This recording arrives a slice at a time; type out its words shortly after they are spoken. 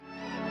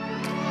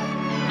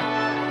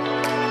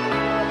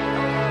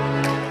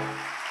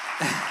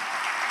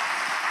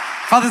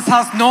Father's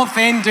House North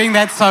End doing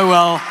that so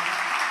well.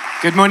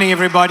 Good morning,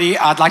 everybody.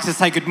 I'd like to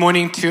say good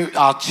morning to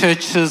our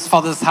churches,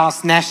 Father's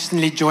House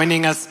nationally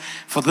joining us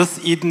for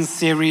this Eden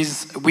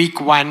series,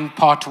 week 1,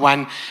 part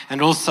 1, and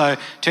also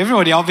to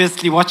everybody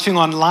obviously watching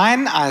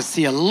online. I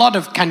see a lot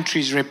of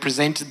countries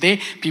represented there.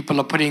 People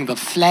are putting the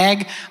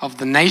flag of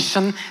the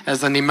nation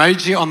as an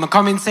emoji on the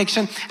comment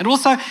section, and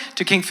also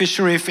to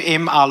Kingfisher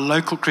FM, our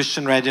local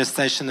Christian radio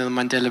station in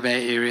the Mandela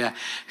Bay area,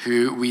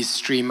 who we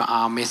stream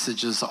our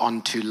messages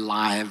onto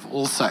live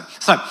also.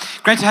 So,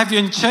 great to have you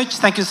in church.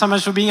 Thank you so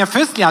much for being here.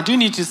 Firstly, I do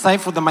need to say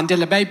for the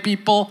Mandela Bay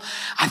people,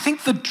 I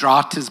think the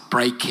drought is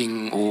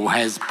breaking or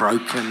has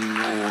broken,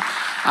 or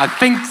I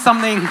think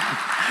something.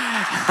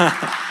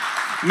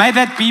 May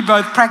that be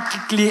both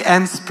practically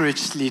and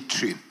spiritually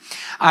true.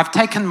 I've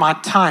taken my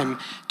time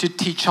to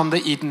teach on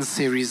the Eden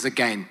series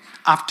again.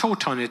 I've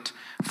taught on it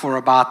for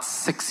about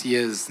 6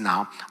 years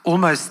now,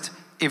 almost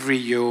every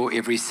year or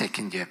every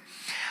second year.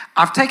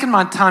 I've taken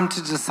my time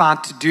to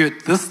decide to do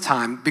it this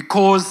time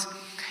because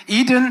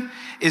Eden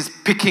is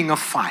picking a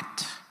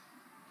fight.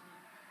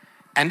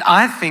 And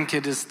I think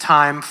it is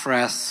time for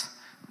us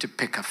to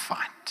pick a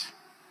fight.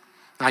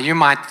 Now you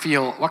might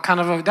feel, what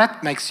kind of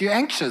that makes you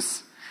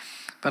anxious?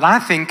 But I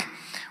think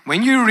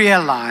when you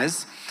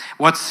realize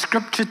what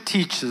Scripture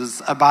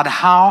teaches about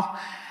how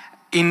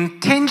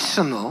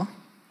intentional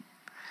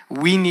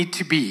we need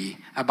to be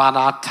about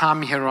our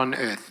time here on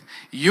earth,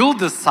 you'll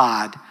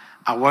decide,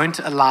 I won't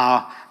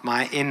allow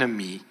my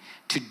enemy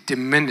to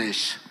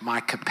diminish my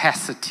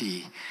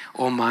capacity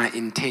or my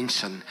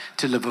intention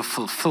to live a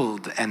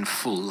fulfilled and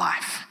full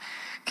life.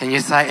 Can you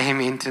say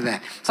amen to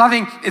that? So I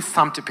think it's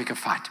time to pick a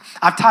fight.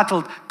 I've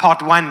titled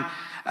part 1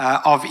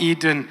 of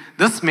Eden,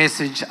 this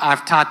message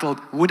I've titled,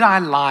 Would I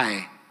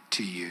Lie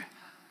to You?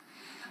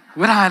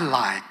 Would I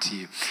lie to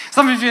you?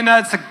 Some of you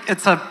know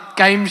it's a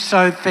game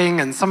show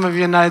thing, and some of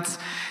you know it's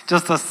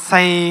just a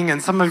saying,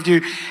 and some of you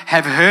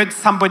have heard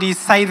somebody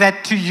say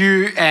that to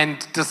you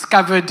and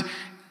discovered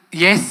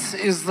yes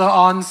is the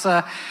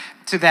answer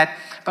to that.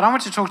 But I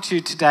want to talk to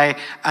you today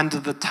under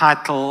the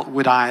title,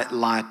 Would I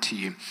Lie to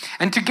You?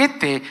 And to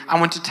get there, I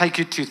want to take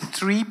you to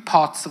 3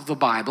 parts of the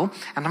Bible,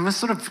 and I'm going to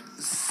sort of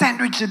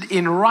sandwich it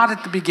in right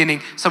at the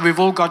beginning so we've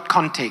all got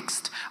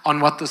context on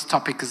what this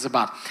topic is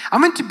about.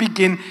 I'm going to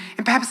begin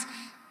in perhaps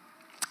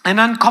an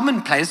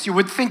uncommon place. You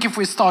would think if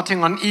we're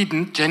starting on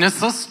Eden,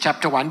 Genesis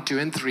chapter 1, 2,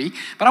 and 3,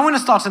 but I want to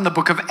start in the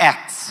book of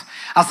Acts.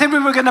 I said we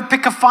were going to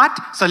pick a fight,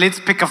 so let's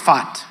pick a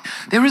fight.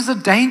 There is a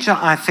danger,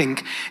 I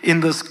think, in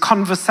this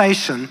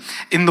conversation,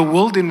 in the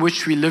world in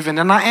which we live in,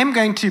 and I am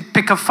going to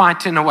pick a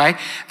fight in a way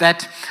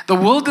that the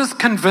world has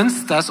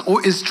convinced us,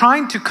 or is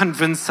trying to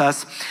convince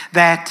us,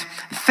 that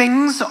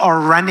things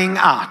are running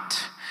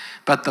out.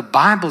 But the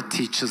Bible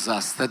teaches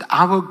us that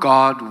our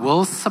God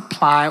will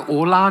supply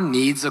all our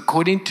needs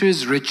according to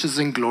his riches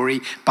and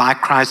glory by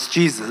Christ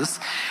Jesus,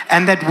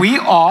 and that we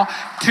are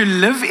to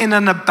live in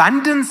an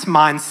abundance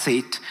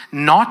mindset,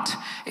 not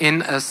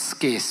in a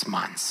scarce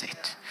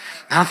mindset.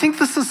 Now, I think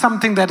this is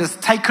something that has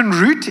taken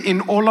root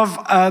in all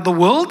of the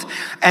world,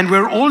 and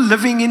we're all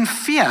living in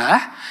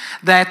fear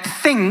that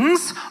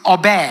things are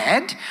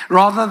bad,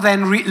 rather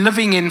than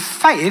living in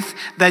faith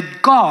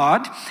that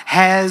God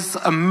has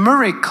a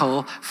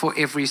miracle for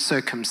every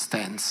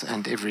circumstance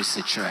and every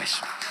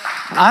situation.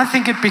 I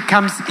think it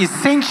becomes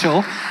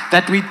essential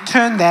that we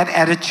turn that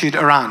attitude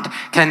around.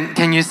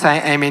 Can you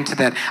say amen to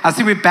that? I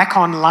see we're back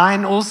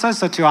online also,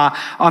 so to our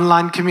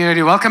online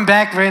community, welcome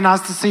back. Very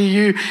nice to see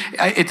you.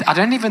 I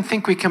don't even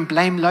think we can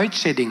blame load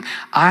shedding.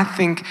 I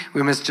think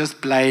we must just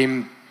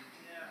blame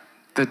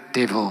the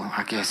devil,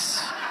 I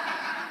guess.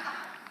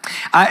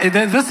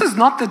 This is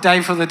not the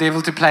day for the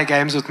devil to play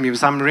games with me,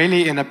 because I'm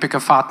really in a pick a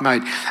fight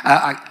mode.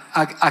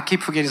 I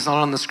keep forgetting it's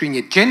not on the screen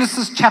yet.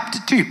 Genesis chapter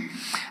 2,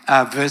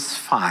 verse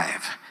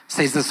 5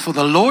 says this, For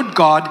the Lord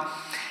God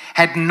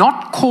had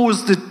not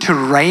caused it to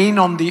rain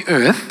on the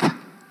earth,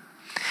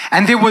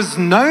 and there was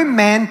no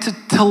man to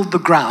till the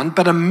ground,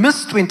 but a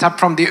mist went up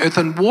from the earth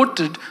and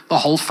watered the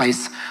whole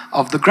face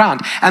of the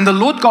ground. And the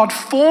Lord God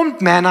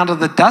formed man out of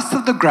the dust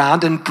of the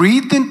ground and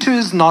breathed into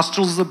his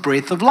nostrils the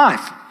breath of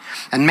life.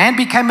 And man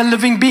became a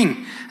living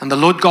being. And the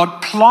Lord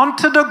God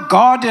planted a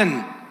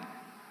garden.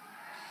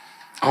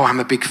 Oh, I'm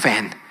a big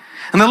fan.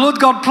 And the Lord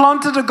God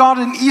planted a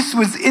garden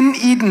eastwards in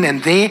Eden,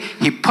 and there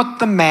he put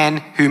the man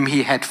whom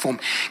he had formed.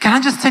 Can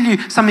I just tell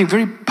you something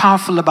very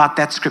powerful about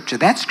that scripture?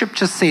 That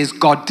scripture says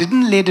God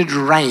didn't let it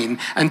rain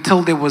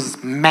until there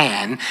was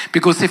man,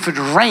 because if it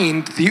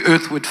rained, the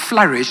earth would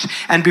flourish.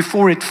 And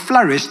before it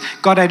flourished,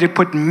 God had to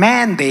put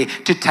man there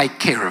to take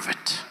care of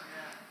it.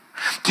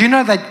 Do you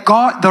know that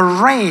God, the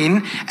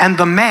rain and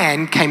the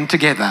man came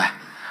together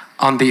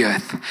on the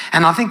earth?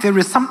 And I think there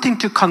is something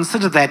to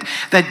consider that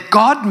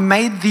God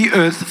made the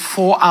earth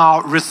for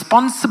our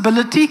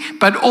responsibility,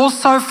 but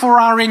also for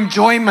our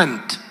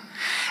enjoyment.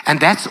 And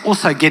that's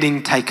also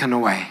getting taken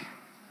away.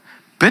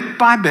 Bit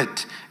by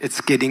bit, it's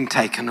getting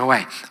taken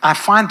away. I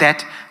find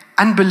that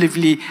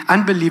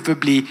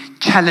unbelievably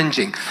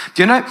challenging.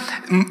 Do you know,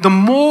 the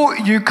more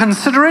you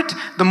consider it,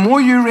 the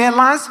more you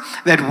realize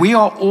that we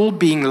are all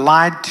being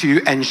lied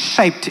to and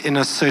shaped in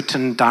a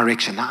certain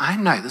direction. Now, I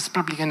know this is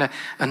probably going to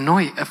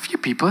annoy a few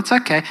people. It's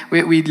okay.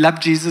 We love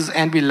Jesus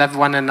and we love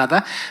one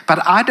another.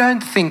 But I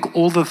don't think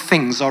all the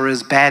things are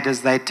as bad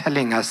as they're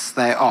telling us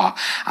they are.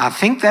 I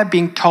think they're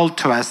being told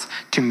to us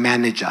to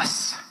manage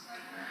us,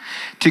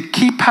 to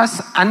keep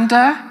us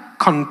under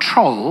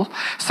control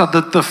so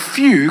that the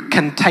few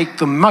can take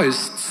the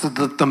most, so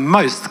that the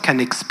most can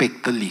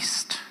expect the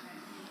least.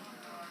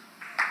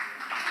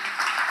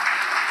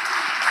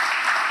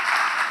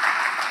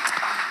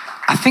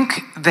 I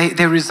think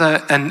there is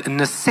a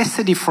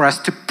necessity for us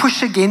to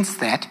push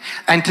against that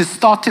and to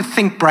start to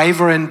think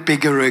braver and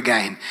bigger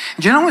again.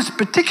 Do you know what's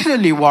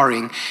particularly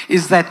worrying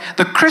is that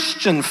the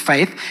Christian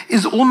faith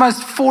is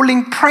almost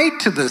falling prey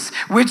to this.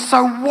 We're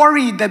so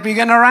worried that we're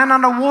going to run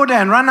out of water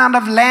and run out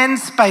of land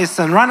space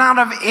and run out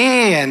of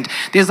air, and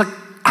there's a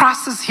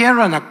crisis here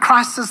and a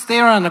crisis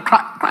there and a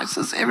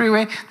crisis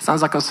everywhere.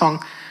 Sounds like a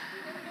song.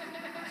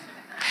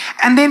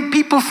 And then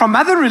people from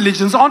other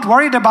religions aren't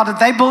worried about it.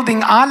 They're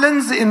building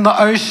islands in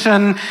the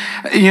ocean,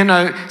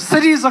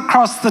 cities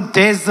across the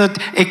desert,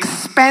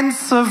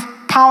 expansive,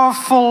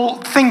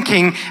 powerful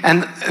thinking,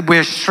 and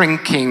we're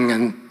shrinking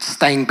and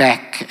staying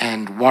back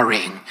and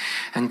worrying.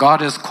 And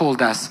God has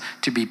called us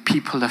to be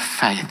people of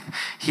faith.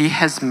 He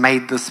has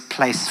made this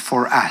place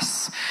for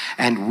us,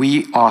 and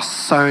we are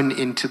sown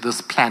into this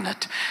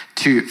planet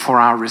for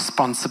our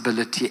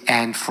responsibility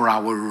and for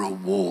our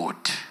reward.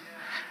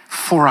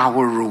 For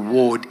our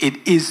reward.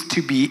 It is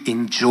to be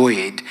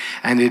enjoyed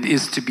and it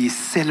is to be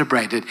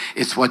celebrated.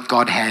 It's what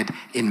God had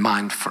in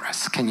mind for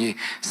us. Can you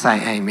say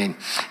amen?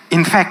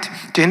 In fact,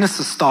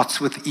 Genesis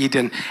starts with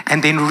Eden,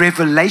 and then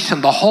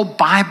Revelation, the whole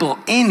Bible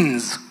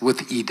ends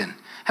with Eden.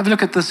 Have a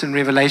look at this in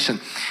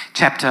Revelation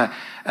chapter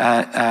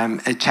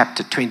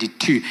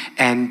 22,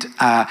 and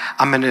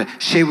I'm going to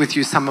share with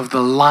you some of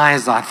the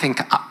lies I think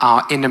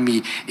our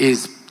enemy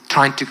is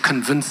trying to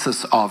convince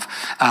us of.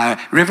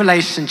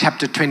 Revelation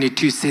chapter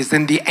 22 says,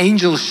 then the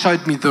angel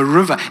showed me the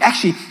river.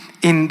 Actually,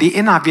 in the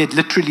NIV, it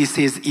literally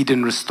says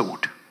Eden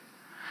restored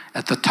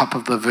at the top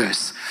of the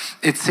verse.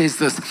 It says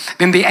this,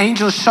 then the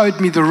angel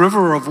showed me the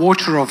river of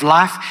water of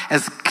life,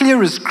 as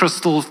clear as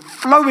crystal,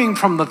 flowing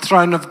from the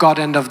throne of God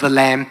and of the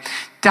Lamb,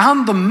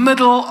 down the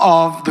middle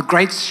of the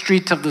great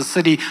street of the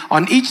city.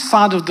 On each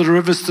side of the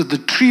river stood the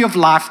tree of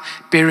life,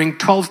 bearing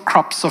 12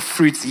 crops of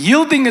fruits,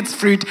 yielding its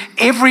fruit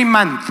every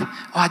month.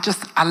 I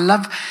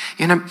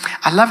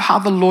love how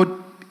the Lord,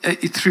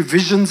 through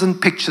visions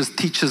and pictures,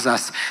 teaches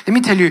us. Let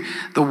me tell you,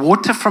 the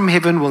water from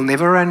heaven will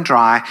never run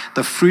dry.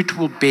 The fruit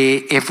will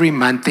bear every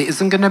month. There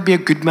isn't going to be a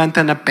good month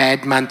and a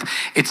bad month.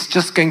 It's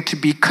just going to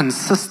be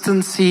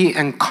consistency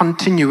and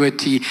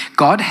continuity.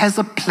 God has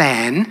a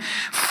plan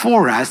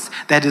for us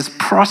that is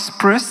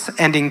prosperous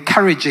and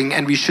encouraging,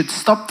 and we should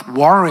stop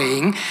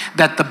worrying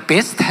that the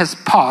best has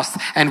passed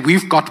and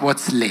we've got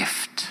what's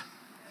left.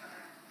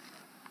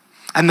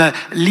 And the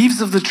leaves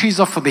of the trees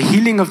are for the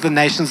healing of the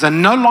nations,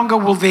 and no longer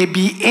will there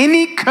be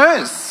any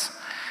curse.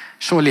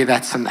 Surely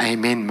that's an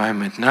amen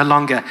moment. No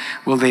longer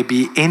will there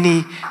be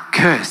any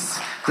curse.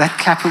 Is that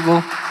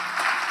clappable?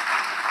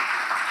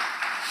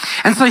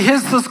 And so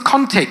here's this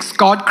context.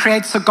 God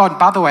creates a God.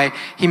 By the way,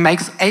 he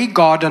makes a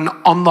garden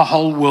on the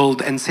whole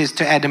world and says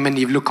to Adam and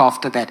Eve, look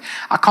after that.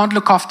 I can't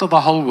look after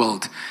the whole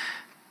world,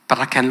 but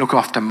I can look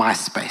after my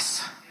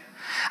space.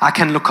 I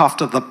can look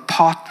after the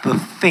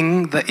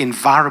thing, the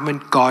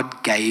environment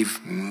God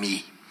gave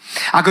me.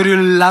 I got to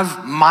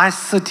love my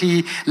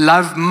city,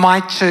 love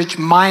my church,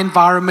 my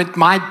environment,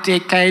 my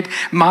decade,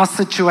 my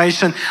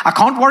situation. I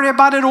can't worry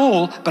about it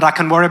all, but I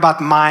can worry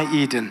about my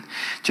Eden.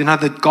 Do you know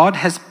that God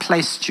has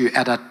placed you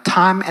at a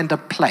time and a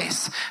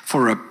place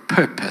for a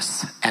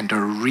purpose and a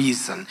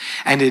reason,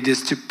 and it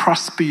is to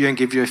prosper you and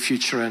give you a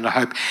future and a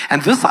hope.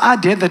 And this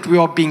idea that we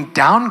are being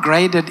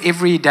downgraded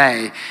every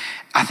day,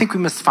 I think we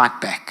must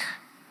fight back.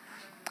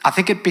 I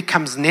think it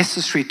becomes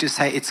necessary to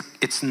say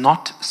it's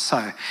not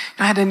so.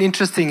 I had an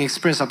interesting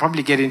experience. I'll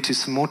probably get into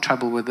some more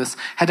trouble with this.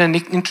 Had an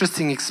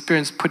interesting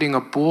experience putting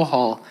a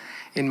borehole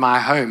in my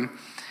home,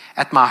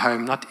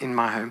 not in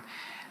my home.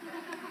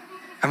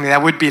 I mean,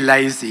 that would be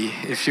lazy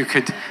if you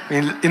could. I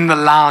mean, in the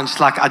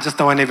lounge, I just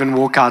don't want to even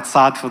walk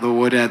outside for the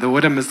water. The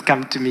water must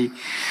come to me.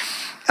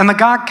 And the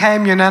guy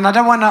came, and I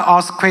don't want to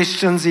ask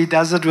questions. He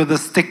does it with a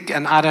stick,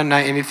 and I don't know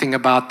anything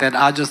about that.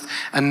 I just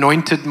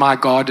anointed my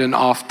garden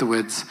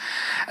afterwards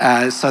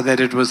so that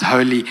it was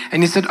holy.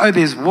 And he said,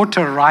 there's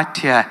water right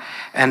here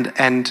and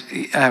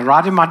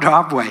right in my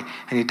driveway.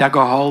 And he dug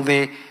a hole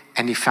there,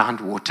 and he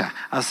found water.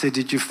 I said,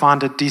 did you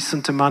find a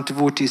decent amount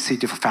of water? He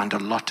said, you found a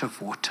lot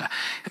of water.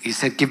 He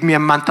said, give me a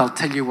month, I'll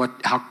tell you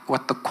what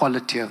the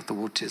quality of the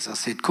water is. I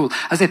said, cool.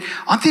 I said,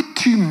 aren't there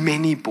too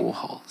many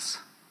boreholes?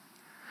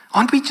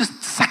 Aren't we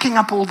just sucking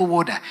up all the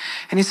water?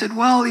 And he said,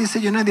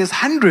 there's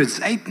hundreds,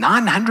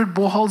 800-900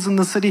 boreholes in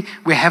the city.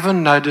 We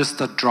haven't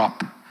noticed a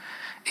drop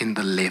in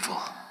the level.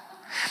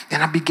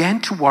 then I began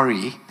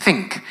to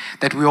think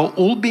that we are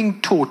all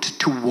being taught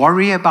to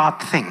worry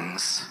about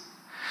things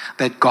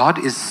that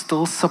God is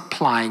still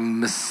supplying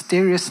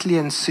mysteriously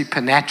and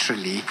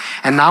supernaturally,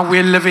 and now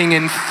we're living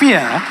in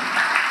fear.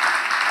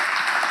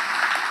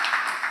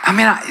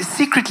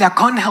 Secretly, I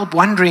can't help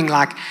wondering,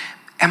 am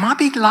I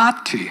being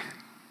lied to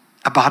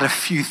about a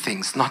few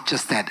things? Not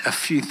just that, a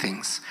few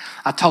things.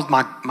 I told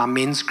my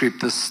men's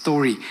group this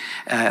story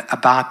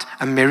about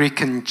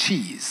American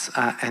cheese.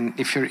 And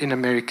if you're in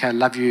America,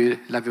 love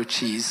your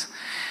cheese.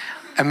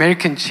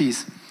 American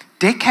cheese.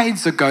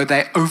 Decades ago,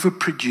 they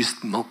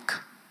overproduced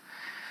milk.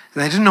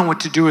 They didn't know what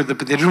to do with it,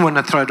 but they didn't want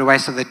to throw it away,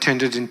 so they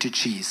turned it into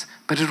cheese.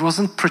 But it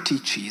wasn't pretty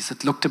cheese.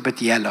 It looked a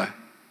bit yellow.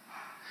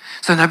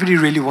 So nobody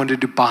really wanted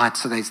to buy it,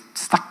 so they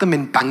stuck them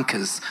in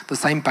bunkers, the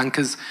same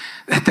bunkers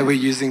that they were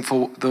using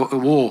for the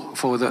war,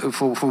 for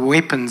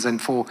weapons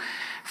and for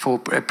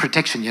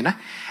protection,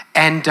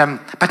 And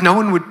but no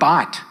one would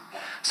buy it.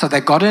 So they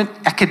got an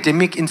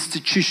academic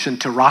institution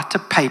to write a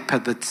paper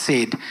that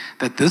said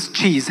that this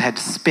cheese had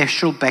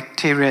special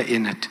bacteria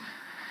in it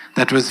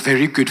that was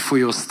very good for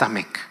your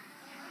stomach.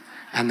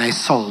 And they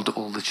sold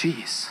all the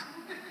cheese.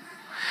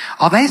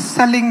 Are they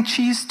selling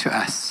cheese to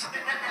us?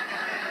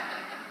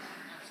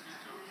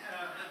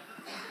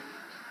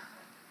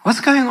 What's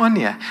going on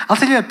here? I'll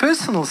tell you a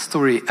personal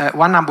story,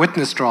 one I've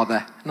witnessed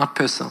rather, not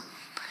personal.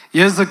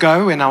 Years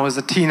ago, when I was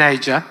a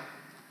teenager,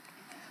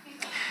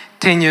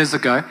 10 years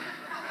ago,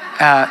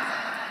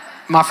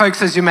 my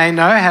folks, as you may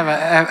know,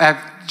 have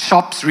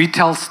shops,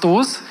 retail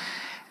stores,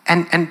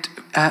 and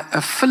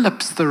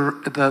Philips,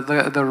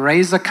 the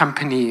razor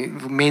company,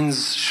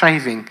 men's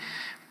shaving,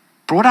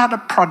 brought out a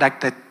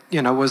product that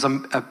was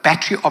a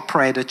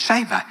battery-operated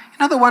shaver.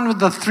 The one with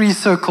the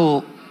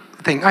three-circle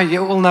thing. Oh,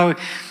 you all know.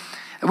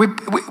 We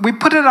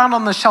put it out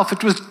on the shelf.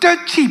 It was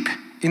dirt cheap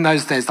in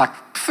those days, like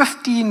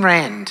 15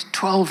 rand,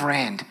 12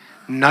 rand.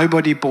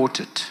 Nobody bought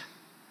it.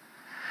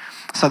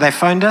 So they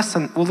phoned us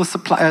and all the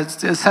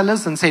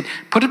sellers and said,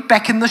 put it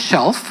back in the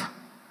shelf,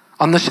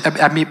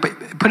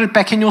 put it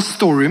back in your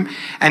storeroom,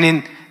 and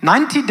in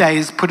 90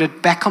 days, put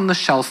it back on the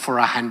shelf for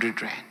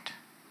 100 rand.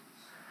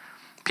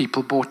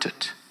 People bought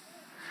it.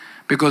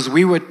 Because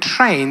we were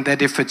trained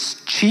that if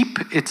it's cheap,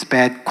 it's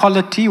bad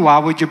quality. Why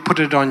would you put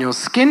it on your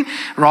skin?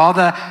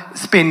 Rather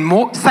spend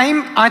more,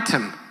 same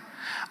item.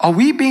 Are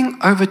we being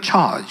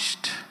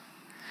overcharged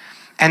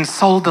and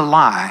sold a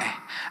lie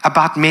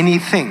about many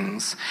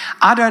things?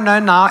 I don't know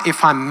now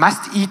if I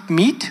must eat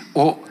meat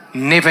or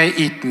never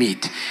eat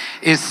meat.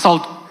 Is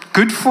salt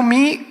good for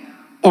me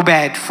or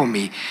bad for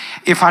me?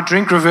 If I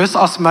drink reverse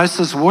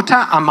osmosis water,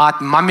 I might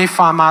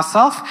mummify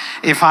myself.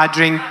 If I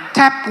drink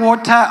tap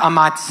water, I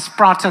might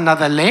sprout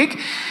another leg.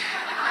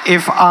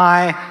 It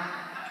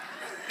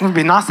would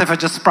be nice if I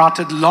just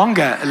sprouted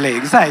longer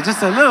legs,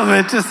 just a little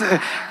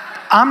bit.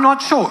 I'm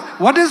not sure.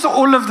 What is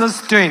all of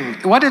this doing?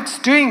 What it's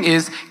doing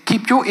is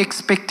keep your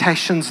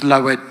expectations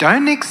lower.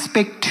 Don't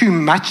expect too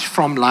much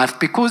from life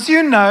because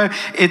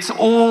it's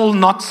all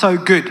not so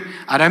good.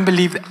 I don't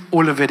believe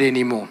all of it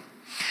anymore.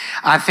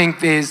 I think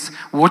there's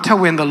water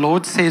when the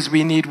Lord says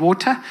we need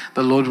water.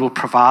 The Lord will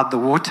provide the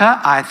water.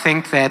 I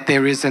think that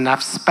there is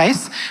enough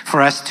space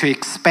for us to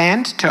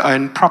expand, to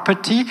own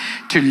property,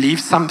 to leave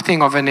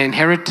something of an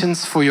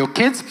inheritance for your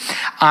kids.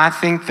 I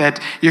think that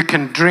you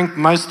can drink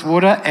most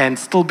water and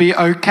still be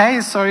okay.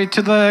 Sorry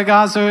to the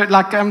guys who are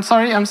like, I'm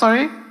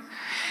sorry.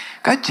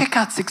 Go check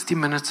out 60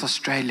 Minutes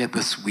Australia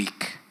this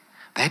week.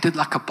 They did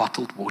like a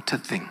bottled water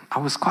thing. I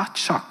was quite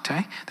shocked,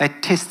 They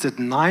tested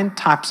 9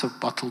 types of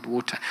bottled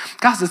water.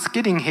 Guys, it's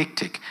getting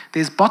hectic.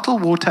 There's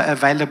bottled water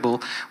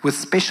available with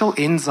special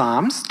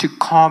enzymes to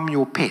calm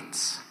your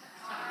pets.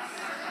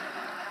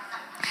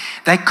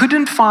 They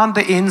couldn't find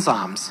the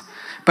enzymes,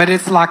 but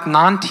it's like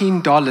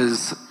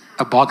 $19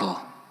 a bottle.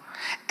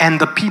 And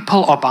the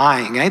people are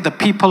buying, The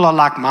people are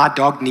like, my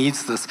dog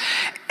needs this.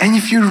 And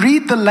if you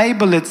read the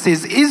label, it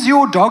says, is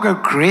your dog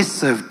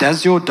aggressive?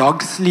 Does your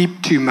dog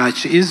sleep too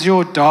much? Is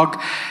your dog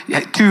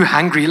too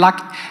hungry?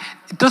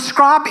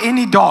 Describe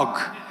any dog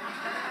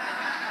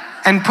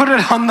and put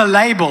it on the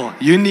label.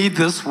 You need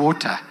this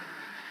water.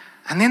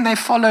 And then they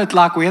follow it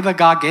where the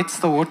guy gets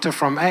the water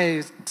from.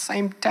 Hey,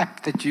 same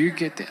tap that you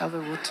get the other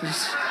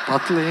waters.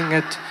 Bottling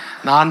it,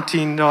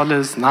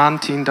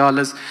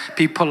 $19.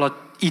 People are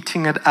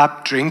eating it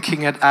up,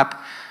 drinking it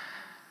up.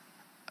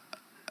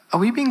 Are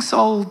we being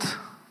sold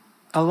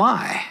a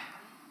lie?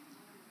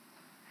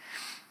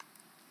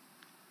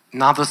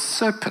 Now the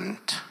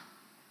serpent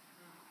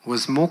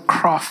was more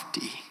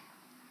crafty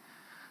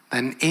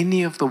than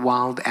any of the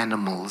wild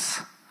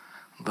animals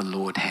the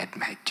Lord had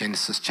made.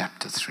 Genesis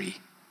chapter 3.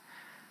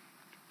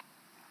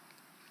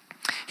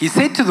 He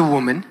said to the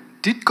woman,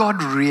 did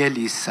God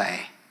really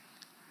say,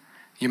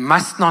 you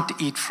must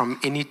not eat from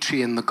any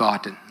tree in the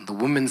garden? The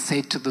woman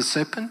said to the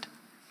serpent,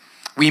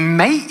 we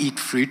may eat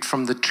fruit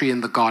from the tree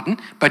in the garden,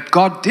 but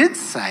God did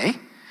say,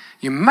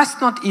 you must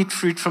not eat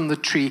fruit from the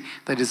tree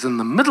that is in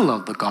the middle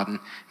of the garden.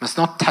 You must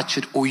not touch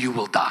it or you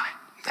will die.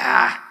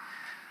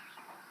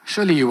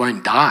 Surely you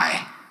won't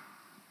die.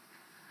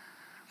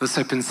 The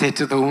serpent said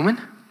to the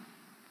woman,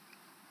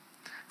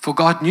 For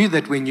God knew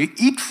that when you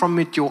eat from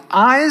it, your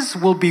eyes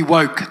will be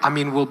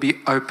will be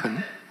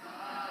open.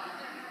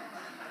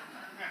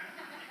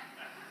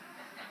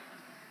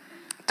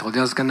 Told you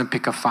I was going to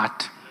pick a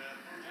fight.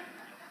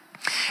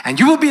 And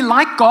you will be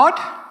like God,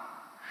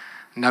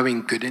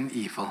 knowing good and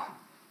evil.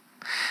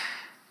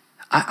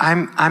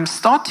 I'm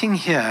starting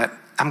here.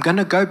 I'm going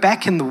to go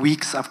back in the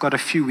weeks. I've got a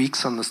few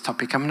weeks on this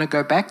topic. I'm going to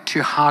go back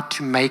to how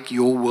to make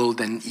your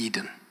world an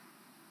Eden.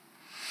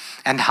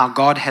 And how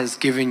God has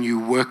given you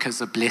work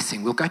as a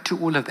blessing. We'll go to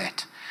all of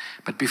that.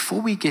 But before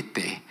we get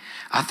there,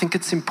 I think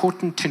it's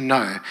important to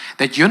know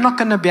that you're not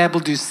going to be able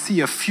to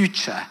see a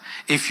future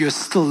if you're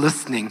still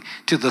listening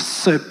to the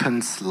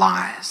serpent's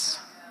lies.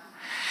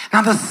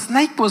 Now, the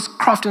snake was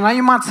crafty. Now,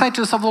 you might say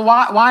to yourself, well,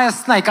 why a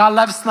snake? I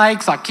love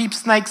snakes. I keep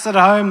snakes at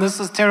home. This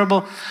is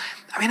terrible.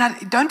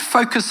 Don't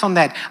focus on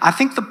that. I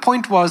think the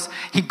point was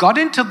he got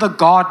into the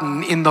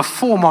garden in the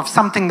form of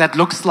something that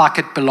looks like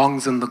it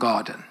belongs in the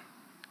garden.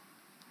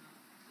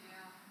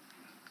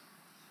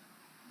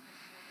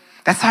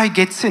 That's how he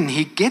gets in.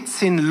 He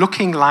gets in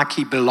looking like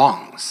he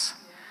belongs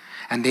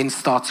and then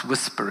starts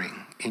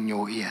whispering in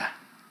your ear.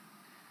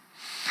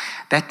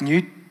 That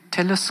new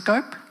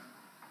telescope,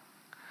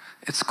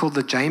 it's called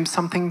the James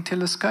something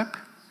telescope.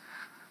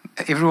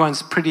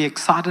 Everyone's pretty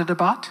excited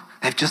about.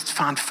 They've just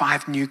found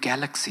 5 new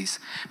galaxies,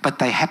 but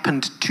they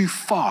happened too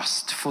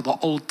fast for the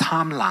old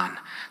timeline,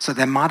 so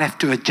they might have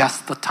to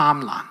adjust the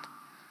timeline.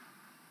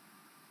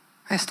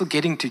 They're still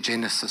getting to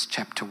Genesis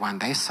chapter 1.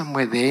 They're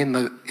somewhere there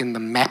in the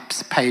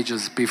maps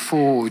pages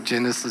before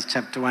Genesis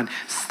chapter 1,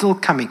 still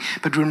coming.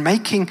 But we're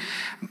making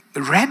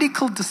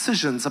radical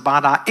decisions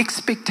about our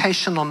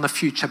expectation on the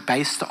future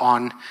based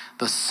on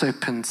the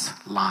serpent's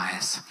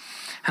lies.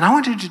 And I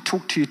wanted to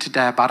talk to you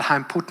today about how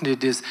important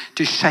it is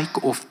to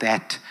shake off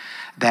that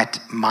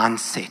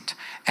mindset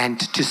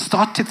and to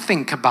start to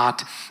think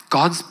about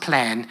God's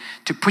plan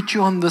to put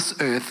you on this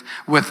earth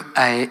with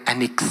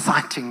an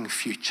exciting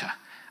future.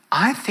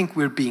 I think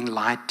we're being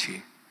lied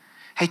to.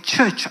 Hey,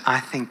 church,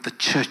 I think the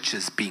church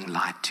is being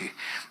lied to.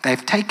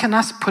 They've taken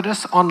us, put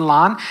us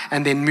online,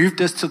 and then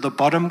moved us to the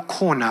bottom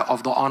corner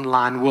of the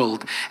online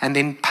world, and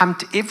then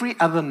pumped every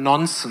other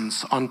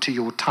nonsense onto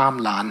your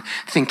timeline,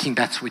 thinking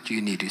that's what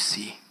you need to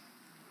see.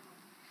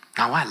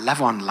 Now, I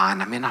love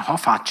online.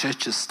 Half our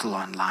church is still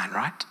online,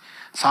 right?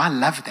 So I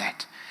love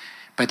that.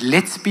 But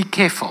let's be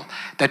careful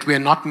that we're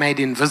not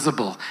made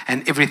invisible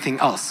and everything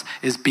else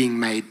is being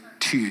made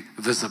too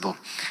visible.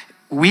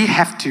 We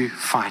have to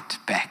fight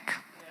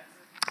back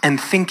and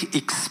think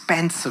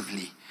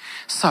expansively.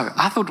 So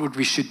I thought what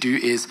we should do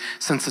is,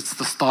 since it's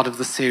the start of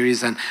the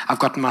series and I've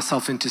gotten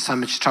myself into so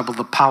much trouble,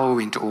 the power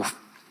went off.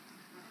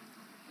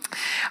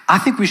 I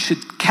think we should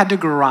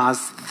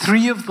categorize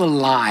 3 of the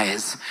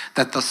lies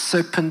that the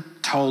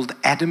serpent told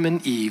Adam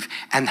and Eve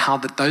and how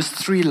that those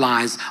 3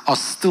 lies are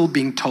still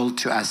being told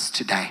to us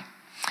today.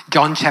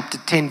 John chapter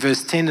 10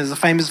 verse 10 is a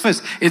famous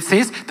verse. It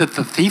says that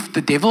the thief,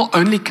 the devil,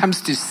 only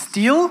comes to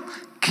steal,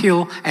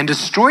 kill, and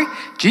destroy.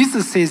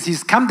 Jesus says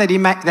he's come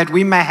that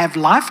we may have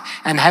life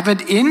and have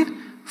it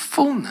in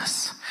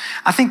fullness.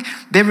 I think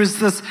there is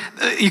this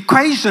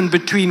equation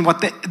between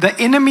what the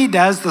enemy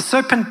does, the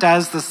serpent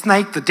does, the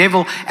snake, the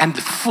devil, and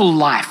full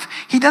life.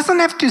 He doesn't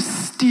have to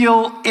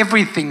steal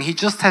everything. He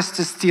just has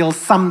to steal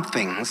some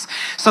things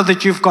so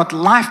that you've got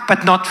life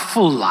but not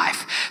full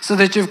life, so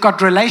that you've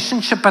got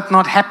relationship but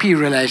not happy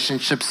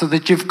relationship, so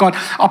that you've got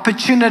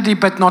opportunity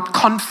but not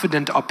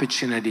confident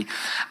opportunity.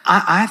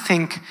 I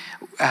think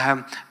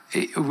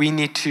we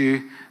need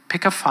to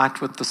pick a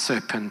fight with the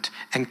serpent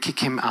and kick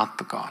him out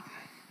the garden.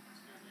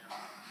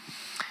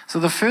 So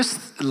the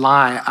first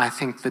lie I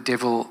think the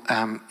devil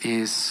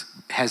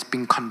has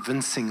been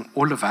convincing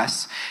all of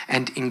us,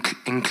 and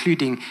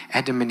including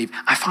Adam and Eve.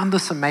 I found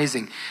this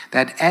amazing,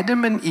 that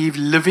Adam and Eve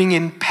living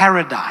in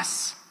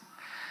paradise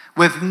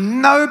with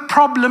no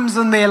problems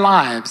in their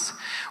lives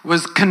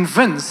was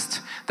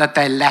convinced that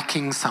they're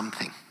lacking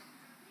something.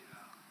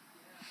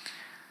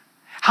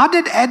 How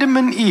did Adam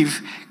and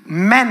Eve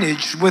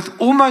manage with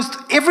almost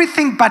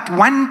everything but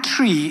one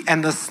tree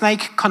and the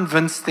snake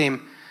convinced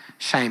them?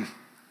 Shame.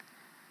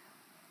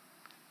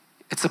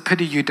 It's a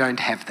pity you don't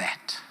have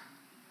that.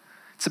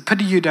 It's a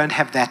pity you don't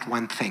have that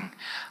one thing.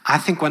 I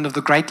think one of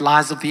the great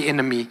lies of the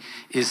enemy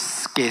is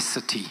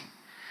scarcity.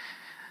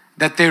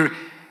 That there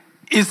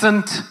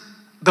isn't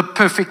the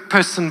perfect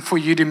person for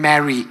you to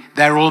marry,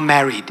 they're all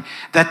married.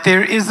 That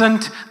there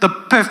isn't the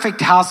perfect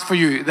house for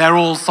you, they're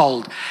all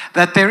sold.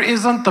 That there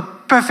isn't the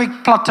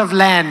perfect plot of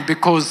land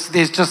because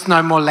there's just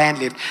no more land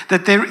left.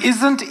 That there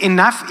isn't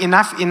enough,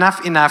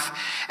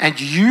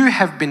 and you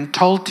have been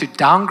told to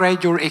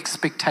downgrade your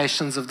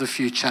expectations of the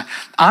future.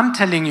 I'm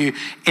telling you,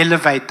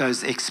 elevate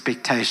those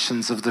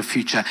expectations of the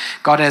future.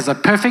 God has a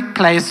perfect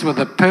place with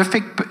a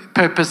perfect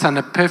purpose and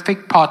a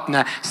perfect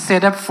partner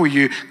set up for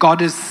you.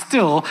 God is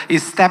still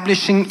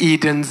establishing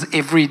Edens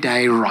every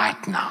day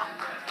right now.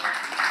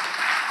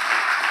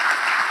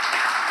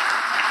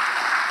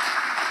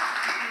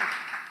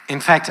 In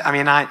fact,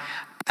 I know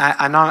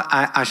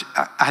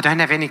I don't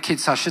have any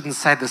kids, so I shouldn't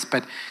say this,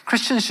 but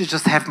Christians should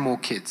just have more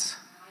kids.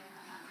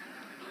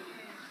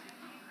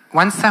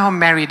 once they are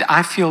married,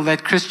 I feel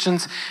that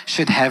Christians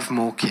should have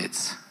more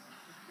kids.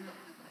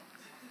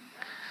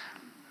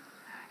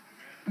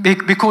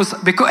 Because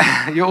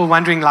you're all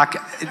wondering, like,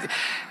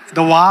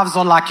 the wives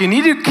are like, you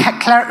need to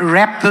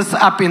wrap this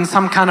up in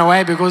some kind of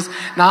way, because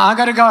now I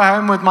got to go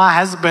home with my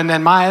husband,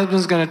 and my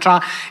husband's going to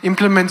try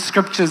implement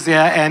scriptures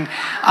here, and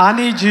I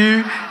need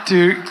you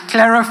to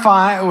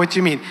clarify what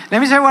you mean.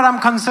 Let me tell you what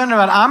I'm concerned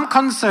about. I'm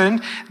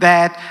concerned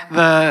that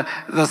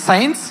the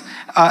saints,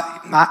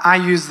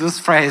 I use this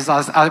phrase.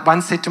 I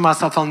once said to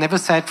myself, I'll never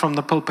say it from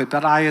the pulpit,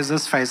 but I use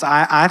this phrase.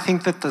 I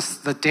think that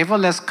the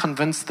devil has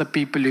convinced the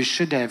people who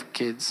should have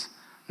kids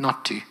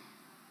not to,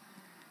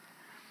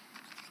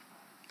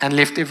 and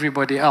left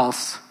everybody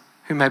else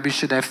who maybe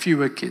should have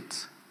fewer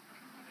kids.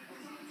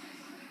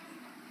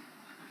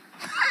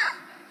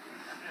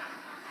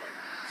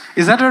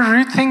 Is that a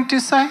rude thing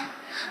to say?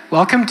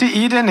 Welcome to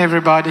Eden,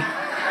 everybody.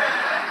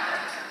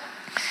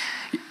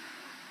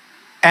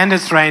 And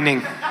it's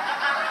raining.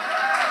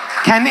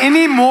 Can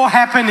any more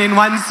happen in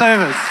one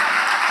service?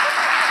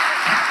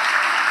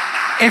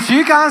 If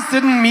you guys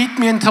didn't meet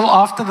me until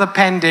after the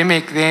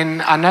pandemic,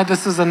 then I know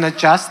this is an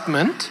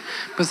adjustment,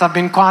 because I've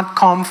been quite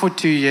calm for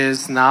 2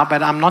 years now,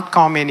 but I'm not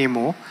calm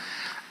anymore.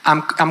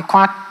 I'm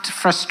quite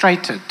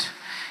frustrated.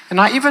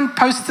 And I even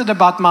posted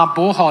about my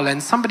borehole,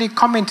 and somebody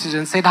commented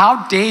and said,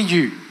 how dare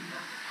you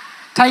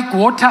take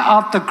water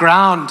out the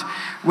ground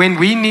when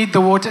we need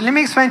the water? Let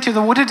me explain to you,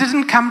 the water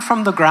didn't come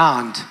from the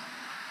ground.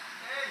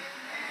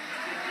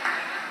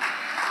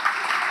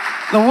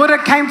 The water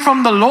came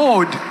from the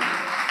Lord,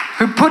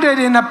 who put it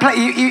in a place.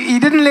 He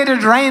didn't let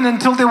it rain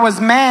until there was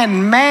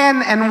man.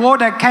 Man and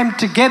water came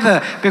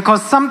together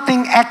because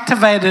something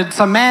activated,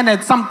 so man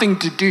had something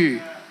to do.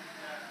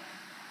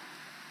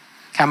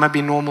 Can I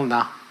be normal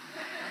now?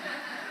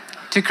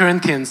 2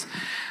 Corinthians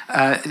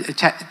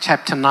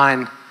chapter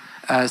 9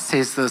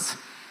 says this.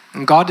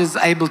 God is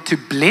able to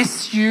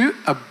bless you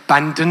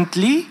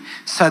abundantly,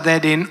 so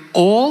that in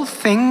all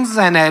things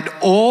and at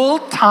all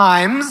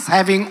times,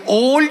 having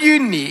all you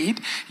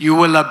need, you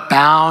will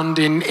abound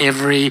in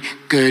every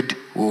good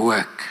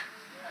work.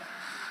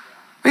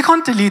 We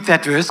can't delete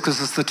that verse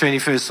because it's the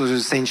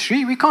 21st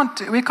century. We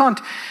can't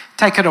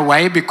take it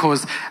away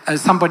because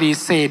somebody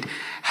said,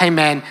 hey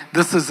man,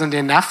 this isn't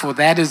enough, or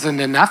that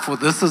isn't enough, or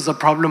this is a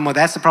problem, or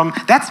that's a problem.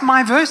 That's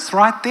my verse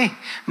right there.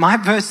 My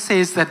verse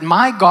says that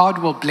my God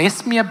will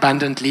bless me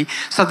abundantly,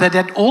 so that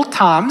at all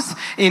times,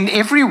 in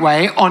every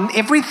way, on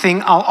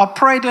everything, I'll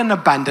operate in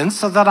abundance,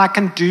 so that I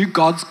can do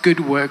God's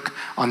good work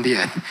on the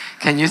earth.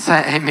 Can you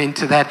say amen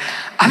to that?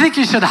 I think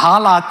you should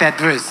highlight that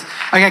verse.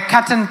 Okay,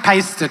 cut and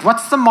paste it.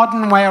 What's the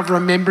modern way of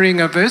remembering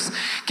a verse?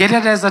 Get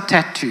it as a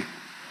tattoo.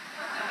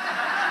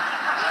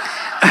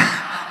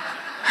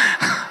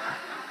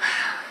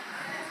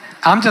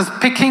 I'm just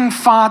picking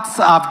fights.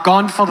 I've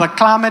gone for the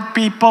climate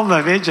people,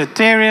 the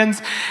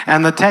vegetarians,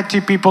 and the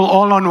tattoo people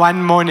all on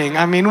one morning.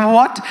 I mean,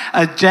 what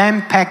a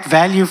jam-packed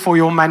value for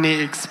your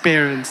money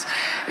experience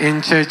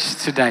in church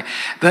today.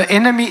 The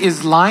enemy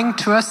is lying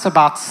to us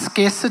about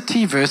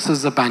scarcity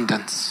versus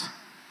abundance.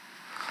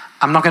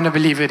 I'm not going to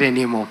believe it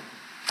anymore.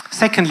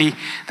 Secondly,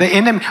 the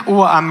enemy,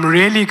 I'm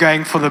really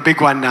going for the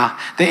big one now.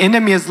 The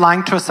enemy is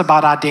lying to us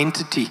about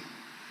identity.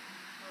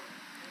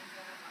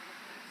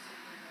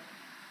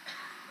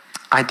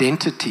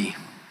 Identity.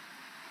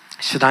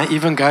 Should I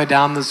even go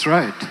down this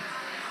road?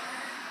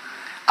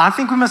 I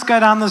think we must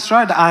go down this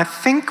road.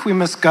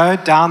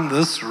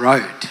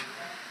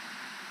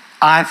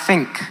 I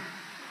think.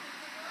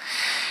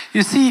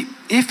 You see,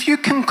 if you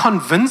can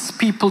convince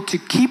people to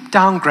keep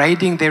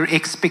downgrading their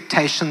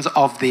expectations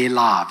of their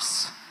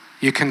lives,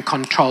 you can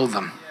control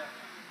them.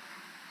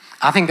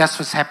 I think that's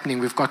what's happening.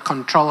 We've got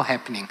control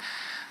happening.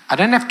 I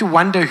don't have to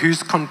wonder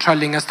who's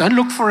controlling us. Don't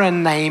look for a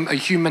name, a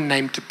human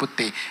name to put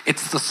there.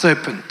 It's the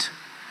serpent.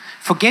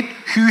 Forget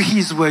who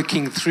he's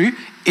working through.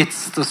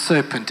 It's the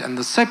serpent. And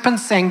the serpent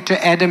saying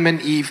to Adam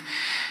and Eve,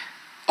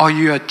 are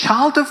you a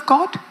child of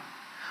God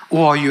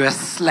or are you a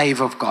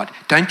slave of God?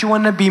 Don't you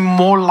want to be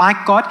more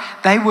like God?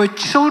 They were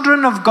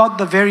children of God,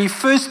 the very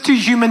first two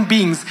human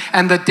beings,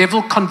 and the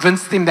devil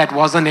convinced them that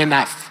wasn't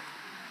enough.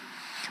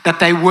 That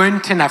they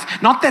weren't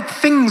enough. Not that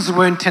things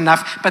weren't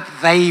enough, but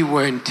they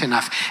weren't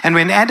enough. And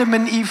when Adam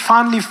and Eve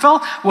finally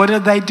fell, what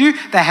did they do?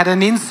 They had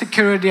an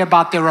insecurity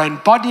about their own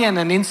body and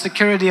an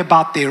insecurity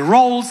about their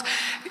roles.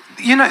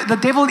 You know, the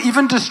devil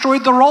even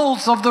destroyed the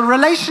roles of the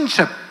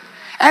relationship.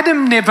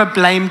 Adam never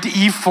blamed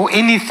Eve for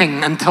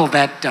anything until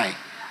that day.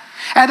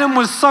 Adam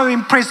was so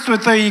impressed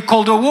with her, he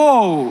called her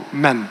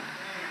woman.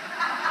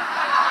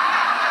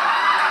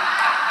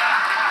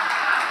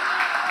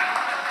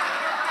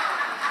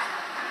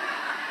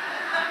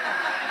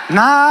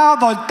 Now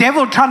the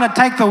devil trying to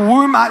take the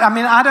womb out. I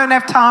mean, I don't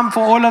have time for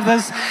all of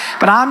this,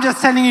 but I'm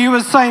just telling you, he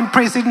was so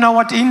impressed. He didn't know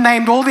what he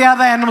named all the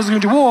other animals. Going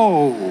to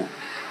whoa,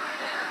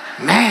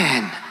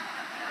 man.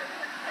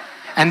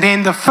 And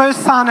then the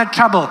first sign of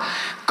trouble,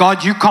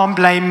 God, you can't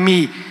blame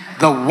me.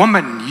 The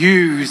woman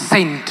you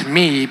sent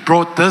me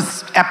brought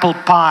this apple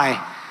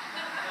pie.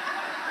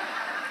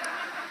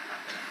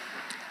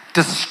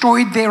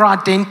 destroyed their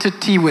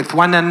identity with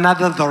one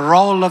another, the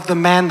role of the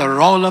man, the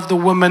role of the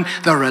woman,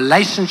 the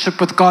relationship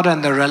with God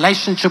and the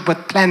relationship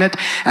with planet,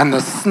 and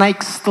the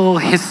snake still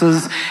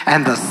hisses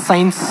and the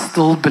saints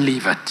still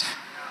believe it.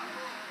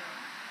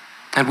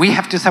 And we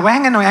have to say, well,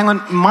 hang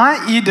on,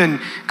 my Eden,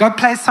 go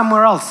play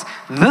somewhere else.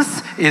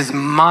 This is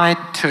my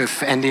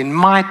turf, and in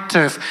my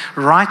turf,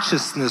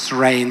 righteousness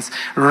reigns.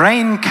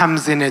 Rain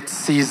comes in its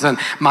season.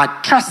 My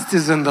trust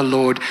is in the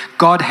Lord.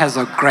 God has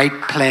a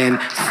great plan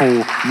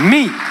for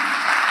me.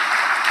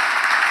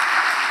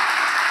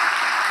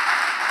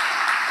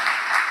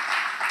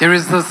 There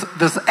is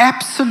this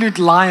absolute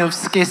lie of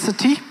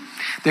scarcity.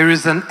 There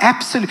is an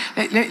absolute...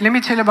 Let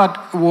me tell you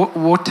about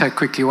water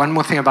quickly. One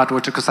more thing about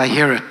water, because I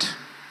hear it.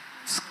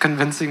 It's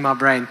convincing my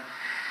brain.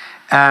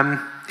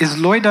 Is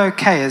Lloyd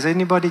okay? Has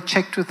anybody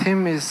checked with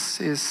him?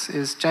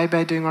 Is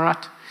J-Bay doing all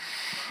right?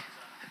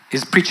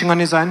 Is preaching on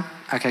his own?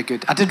 Okay,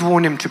 good. I did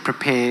warn him to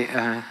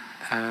prepare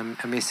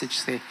a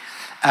message there.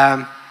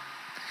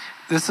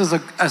 This is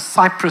a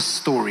Cyprus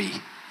story,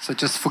 so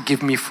just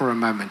forgive me for a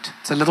moment.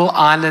 It's a little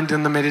island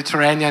in the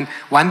Mediterranean,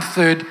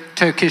 1/3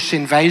 Turkish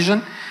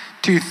invasion,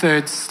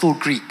 2/3 still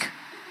Greek.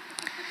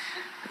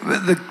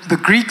 The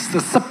Greeks, the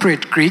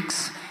Cypriot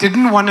Greeks,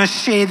 didn't want to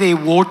share their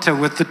water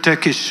with the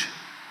Turkish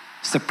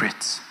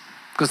Cypriots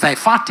because they're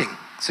fighting,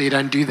 so you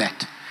don't do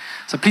that.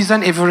 So please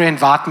don't ever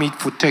invite me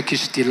for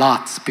Turkish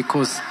delights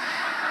because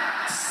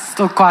it's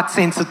still quite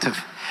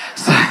sensitive.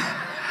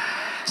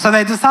 So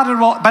they decided,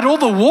 well, but all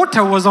the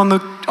water was on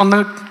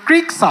the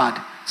Greek side.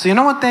 So you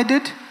know what they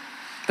did?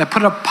 They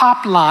put a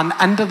pipeline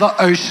under the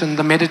ocean,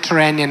 the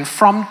Mediterranean,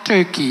 from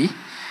Turkey,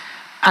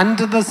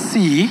 under the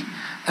sea,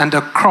 and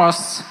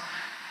across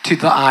to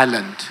the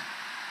island.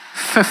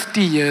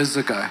 50 years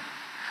ago.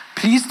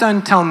 Please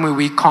don't tell me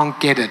we can't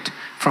get it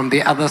from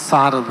the other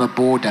side of the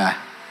border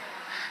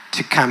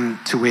to come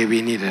to where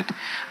we need it.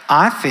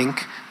 I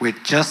think we're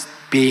just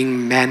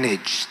being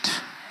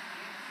managed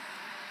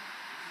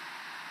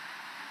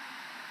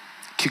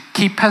to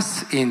keep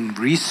us in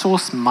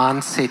resource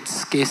mindset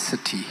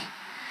scarcity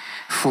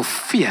for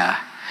fear,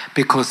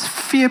 because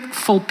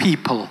fearful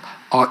people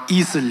are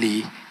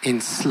easily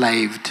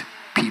enslaved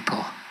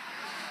people.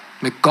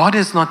 But God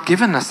has not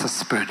given us a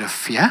spirit of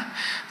fear,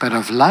 but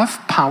of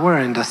love, power,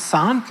 and a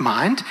sound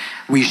mind.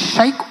 We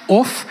shake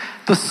off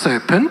the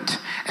serpent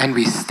and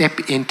we step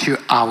into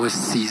our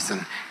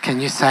season.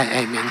 Can you say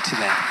amen to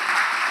that?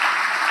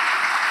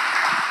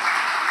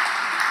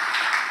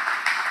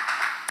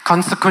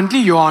 Consequently,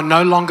 you are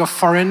no longer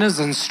foreigners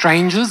and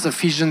strangers,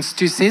 Ephesians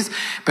 2 says,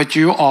 but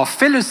you are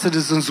fellow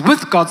citizens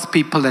with God's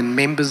people and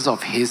members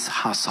of his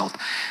household.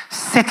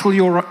 Settle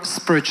your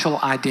spiritual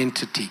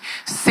identity.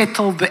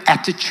 Settle the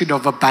attitude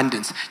of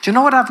abundance. Do you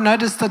know what I've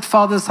noticed at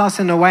Father's House?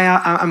 In a way,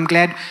 I'm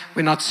glad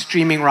we're not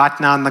streaming right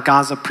now and the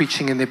guys are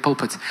preaching in their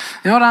pulpits.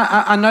 You know what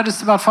I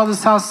noticed about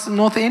Father's House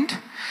North End?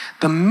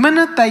 The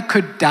minute they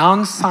could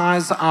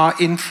downsize our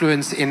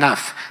influence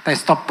enough, they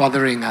stopped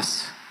bothering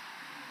us.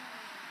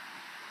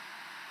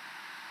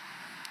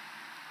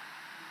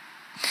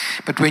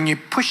 But when you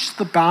push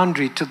the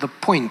boundary to the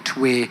point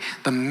where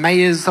the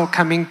mayors are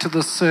coming to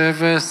the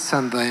service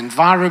and the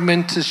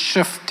environment is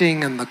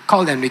shifting and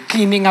and we're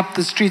cleaning up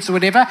the streets or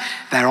whatever,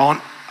 they're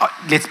on.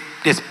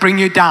 Let's bring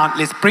you down.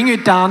 Let's bring you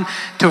down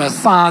to a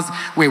size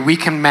where we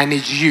can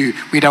manage you.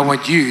 We don't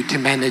want you to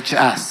manage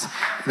us.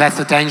 That's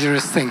a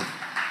dangerous thing.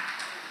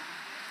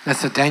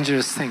 That's a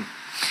dangerous thing.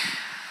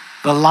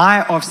 The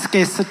lie of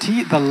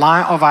scarcity, the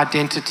lie of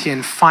identity,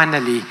 and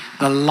finally,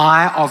 the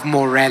lie of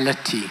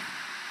morality.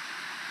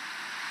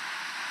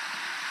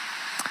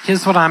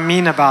 Here's what I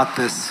mean about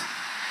this.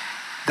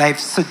 They've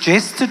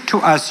suggested to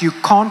us you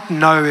can't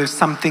know if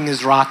something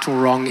is right or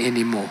wrong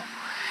anymore.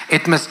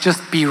 It must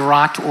just be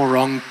right or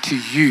wrong to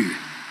you.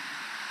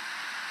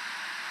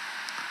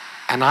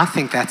 And I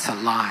think that's a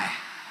lie.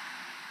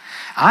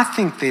 I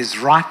think there's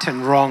right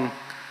and wrong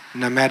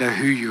no matter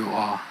who you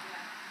are.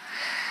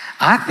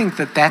 I think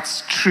that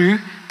that's true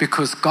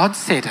because God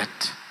said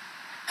it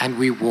and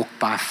we walk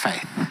by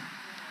faith.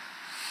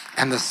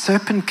 And the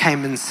serpent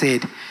came and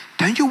said,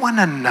 don't you want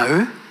to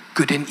know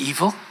good and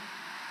evil?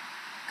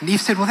 And Eve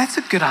said, well, that's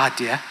a good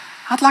idea.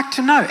 I'd like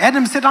to know.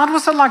 Adam said, I'd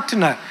also like to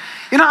know.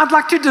 I'd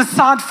like to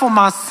decide for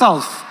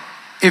myself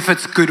if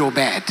it's good or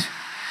bad.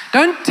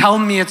 Don't tell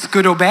me it's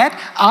good or bad.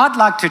 I'd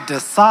like to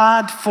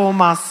decide for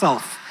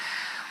myself.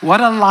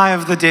 What a lie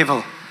of the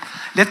devil.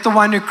 Let the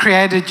one who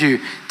created you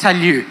tell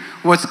you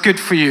what's good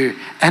for you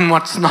and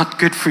what's not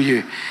good for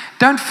you.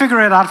 Don't figure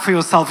it out for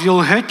yourself.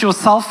 You'll hurt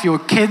yourself, your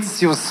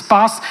kids, your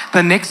spouse,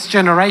 the next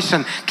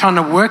generation, trying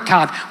to work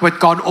out what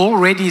God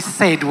already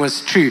said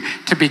was true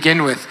to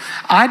begin with.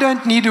 I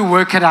don't need to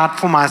work it out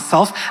for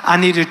myself. I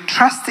need to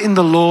trust in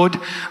the Lord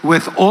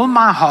with all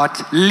my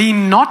heart,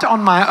 lean not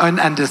on my own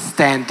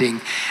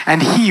understanding,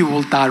 and he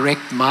will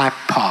direct my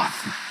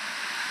path.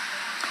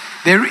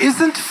 There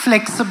isn't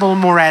flexible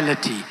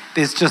morality.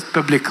 There's just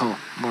biblical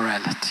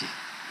morality.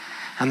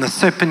 And the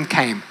serpent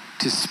came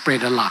to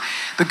spread a lie.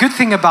 The good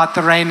thing about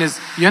the rain is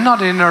you're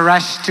not in a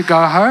rush to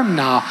go home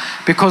now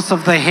because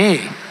of the hair.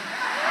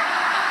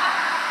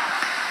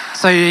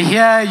 So you're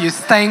here, you're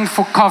staying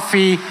for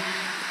coffee,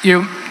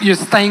 you're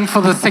staying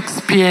for the 6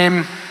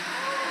 p.m.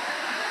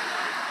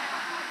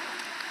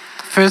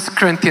 1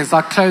 Corinthians,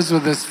 I'll close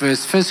with this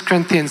verse. 1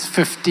 Corinthians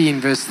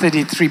 15, verse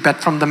 33, but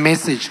from the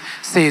Message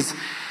says,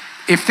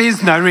 if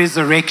there's no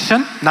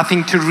resurrection,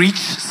 nothing to reach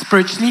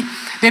spiritually,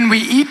 then we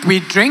eat,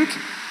 we drink,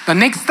 the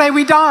next day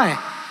we die.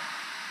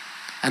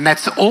 And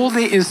that's all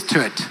there is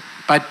to it.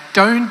 But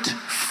don't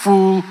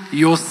fool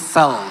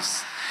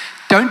yourselves.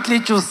 Don't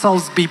let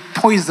yourselves be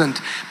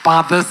poisoned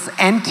by this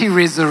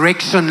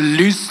anti-resurrection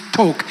loose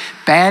talk.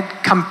 Bad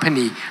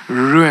company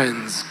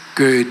ruins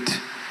good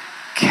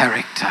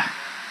character.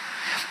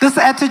 This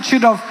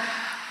attitude of,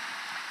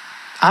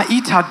 I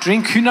eat, I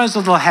drink, who knows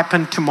what will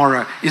happen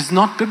tomorrow, is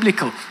not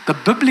biblical. The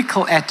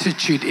biblical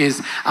attitude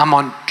is, I'm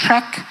on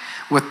track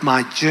with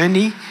my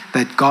journey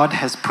that God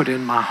has put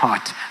in my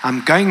heart.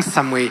 I'm going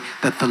somewhere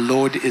that the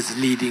Lord is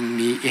leading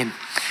me in.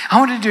 I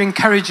wanted to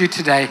encourage you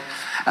today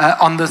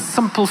on the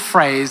simple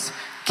phrase,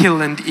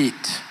 kill and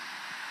eat.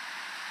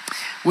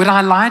 What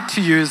I lied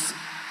to you is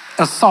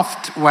a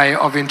soft way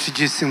of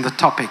introducing the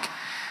topic.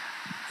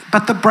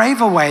 But the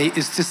braver way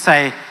is to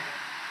say,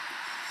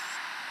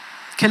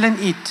 kill and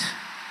eat.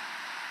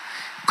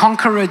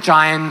 Conquer a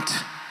giant,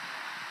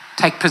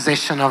 take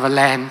possession of a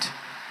land,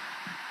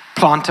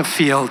 plant a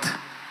field,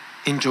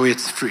 enjoy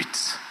its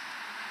fruits.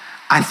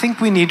 I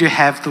think we need to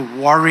have the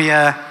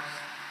warrior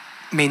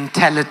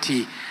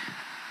mentality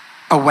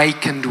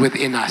awakened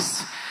within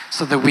us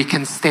so that we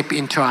can step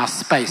into our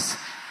space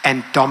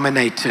and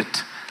dominate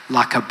it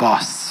like a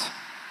boss.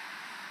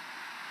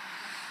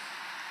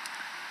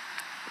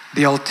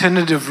 The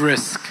alternative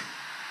risk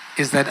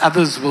is that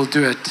others will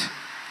do it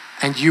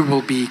and you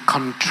will be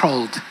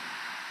controlled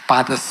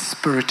by the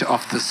spirit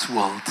of this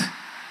world.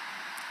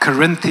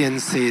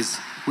 Corinthians says,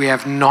 we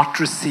have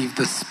not received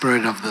the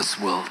spirit of this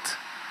world,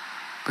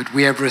 but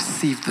we have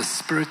received the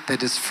spirit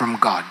that is from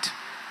God.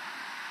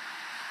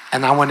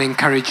 And I want to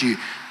encourage you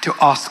to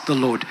ask the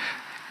Lord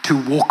to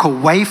walk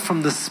away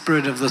from the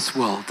spirit of this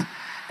world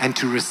and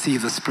to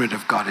receive the spirit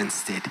of God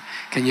instead.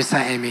 Can you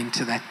say amen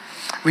to that?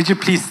 Would you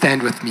please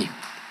stand with me?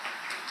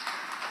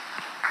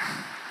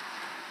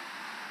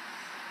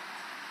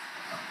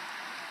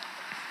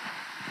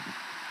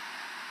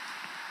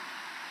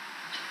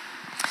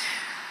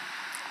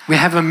 We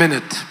have a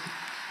minute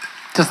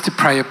just to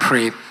pray a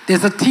prayer.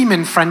 There's a team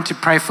in front to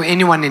pray for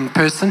anyone in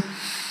person.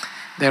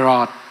 There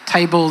are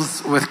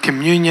tables with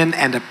communion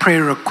and a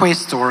prayer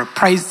request or a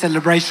praise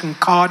celebration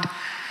card.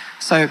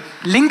 So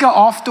linger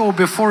after or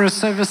before a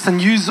service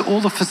and use all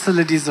the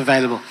facilities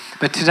available.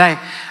 But today,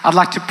 I'd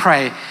like to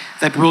pray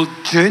that we'll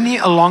journey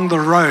along the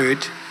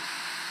road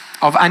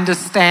of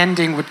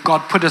understanding what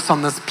God put us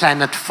on this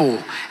planet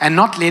for and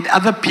not let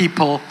other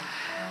people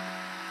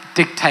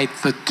dictate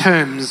the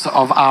terms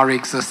of our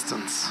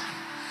existence.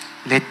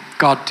 Let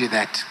God do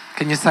that.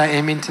 Can you say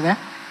amen to that?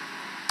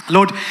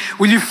 Lord,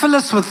 will you fill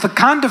us with the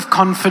kind of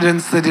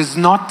confidence that is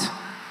not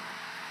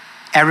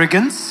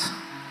arrogance,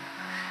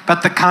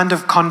 but the kind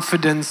of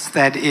confidence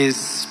that is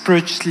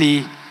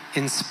spiritually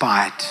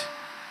inspired.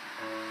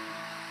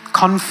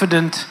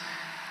 Confident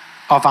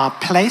of our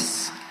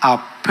place,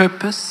 our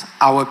purpose,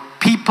 our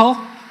people,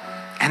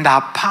 and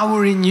our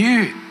power in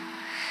you.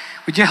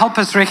 Would you help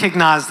us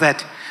recognize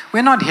that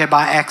we're not here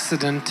by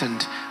accident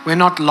and we're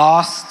not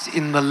lost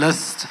in the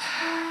list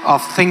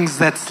of things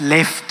that's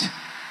left,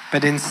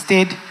 but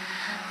instead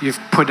you've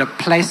put a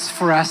place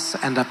for us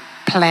and a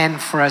plan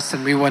for us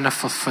and we want to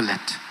fulfill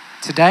it.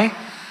 Today,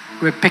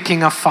 we're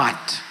picking a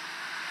fight.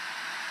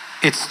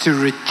 It's to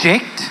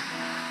reject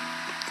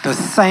the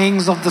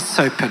sayings of the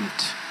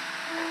serpent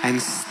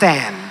and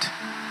stand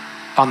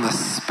on the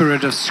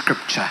spirit of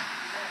Scripture.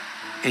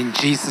 In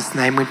Jesus'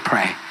 name we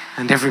pray.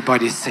 And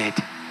everybody said,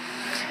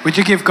 would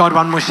you give God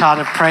one more shout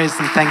of praise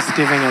and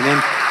thanksgiving? And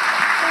then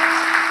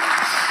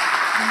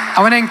I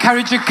want to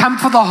encourage you, come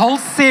for the whole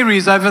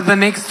series over the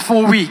next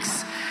 4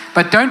 weeks.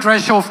 But don't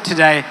rush off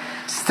today.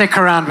 Stick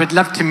around. We'd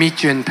love to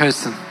meet you in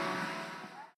person.